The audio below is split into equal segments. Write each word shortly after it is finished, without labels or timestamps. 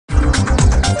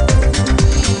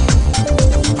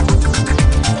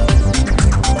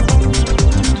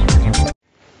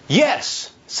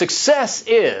Success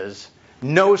is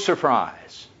no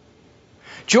surprise.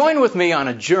 Join with me on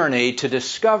a journey to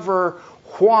discover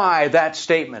why that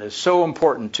statement is so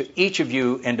important to each of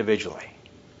you individually.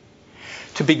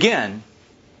 To begin,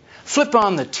 flip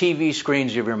on the TV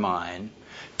screens of your mind,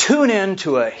 tune in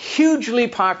to a hugely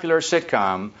popular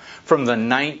sitcom from the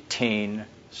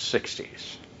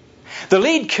 1960s. The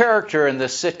lead character in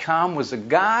this sitcom was a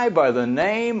guy by the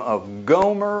name of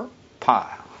Gomer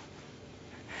Pyle.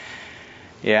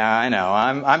 Yeah, I know,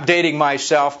 I'm dating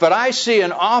myself, but I see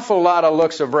an awful lot of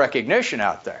looks of recognition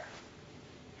out there.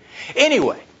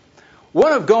 Anyway,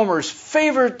 one of Gomer's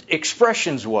favorite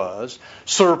expressions was,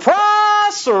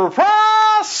 "Surprise,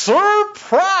 surprise,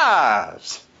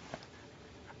 surprise!"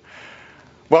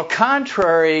 Well,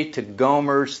 contrary to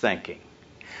Gomer's thinking,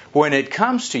 when it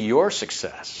comes to your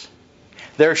success,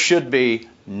 there should be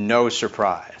no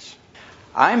surprise.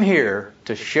 I'm here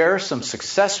to share some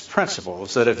success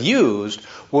principles that, if used,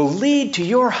 will lead to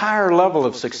your higher level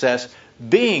of success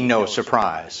being no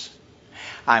surprise.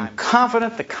 I'm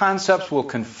confident the concepts will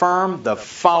confirm the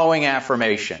following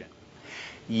affirmation: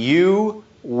 you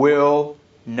will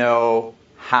know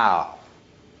how.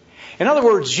 In other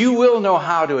words, you will know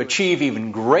how to achieve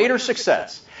even greater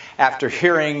success after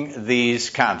hearing these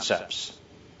concepts.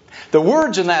 The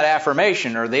words in that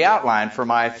affirmation are the outline for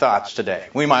my thoughts today.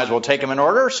 We might as well take them in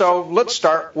order, so let's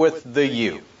start with the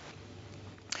you.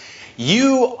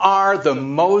 You are the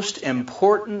most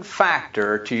important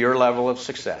factor to your level of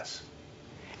success.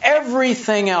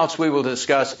 Everything else we will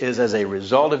discuss is as a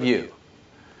result of you.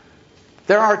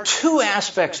 There are two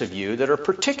aspects of you that are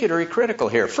particularly critical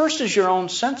here. First is your own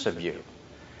sense of you.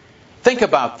 Think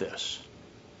about this.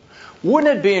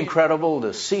 Wouldn't it be incredible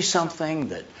to see something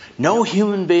that no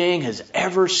human being has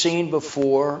ever seen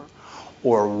before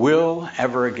or will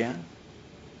ever again?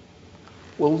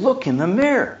 Well, look in the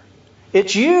mirror.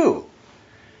 It's you.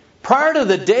 Prior to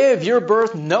the day of your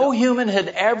birth, no human had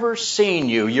ever seen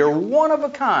you. You're one of a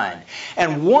kind.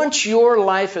 And once your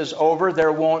life is over,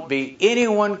 there won't be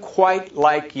anyone quite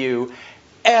like you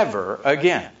ever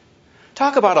again.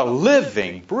 Talk about a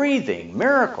living, breathing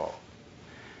miracle.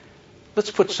 Let's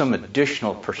put some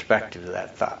additional perspective to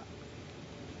that thought.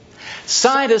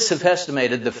 Scientists have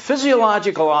estimated the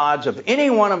physiological odds of any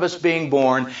one of us being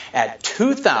born at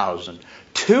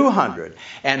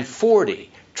 2,240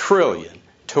 trillion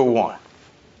to 1.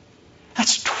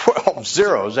 That's 12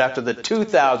 zeros after the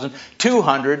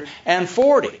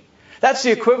 2,240. That's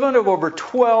the equivalent of over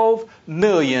 12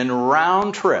 million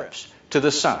round trips to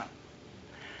the sun.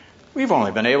 We've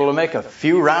only been able to make a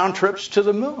few round trips to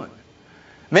the moon.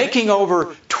 Making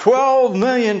over 12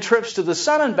 million trips to the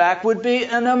sun and back would be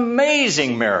an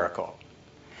amazing miracle.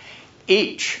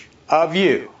 Each of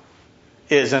you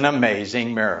is an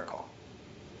amazing miracle.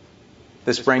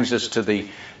 This brings us to the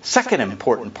second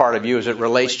important part of you as it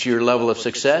relates to your level of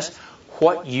success: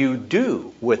 what you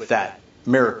do with that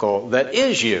miracle that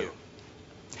is you.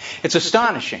 It's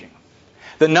astonishing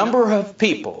the number of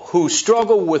people who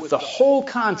struggle with the whole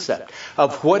concept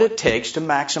of what it takes to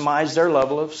maximize their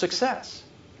level of success.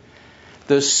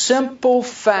 The simple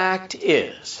fact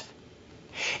is,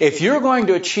 if you're going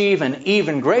to achieve an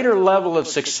even greater level of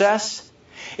success,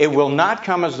 it will not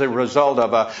come as the result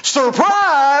of a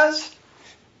surprise.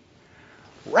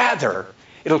 Rather,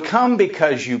 it'll come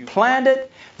because you planned it,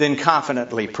 then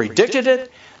confidently predicted it,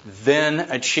 then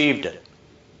achieved it.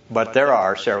 But there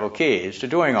are several keys to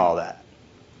doing all that.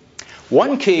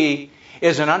 One key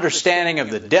is an understanding of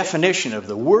the definition of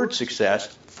the word success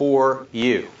for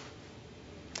you.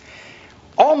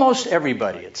 Almost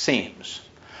everybody, it seems,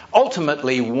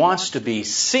 ultimately wants to be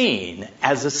seen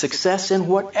as a success in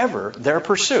whatever their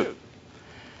pursuit.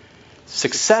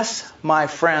 Success, my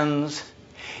friends,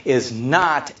 is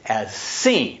not as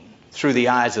seen through the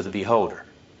eyes of the beholder.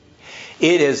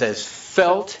 It is as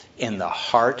felt in the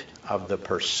heart of the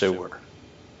pursuer.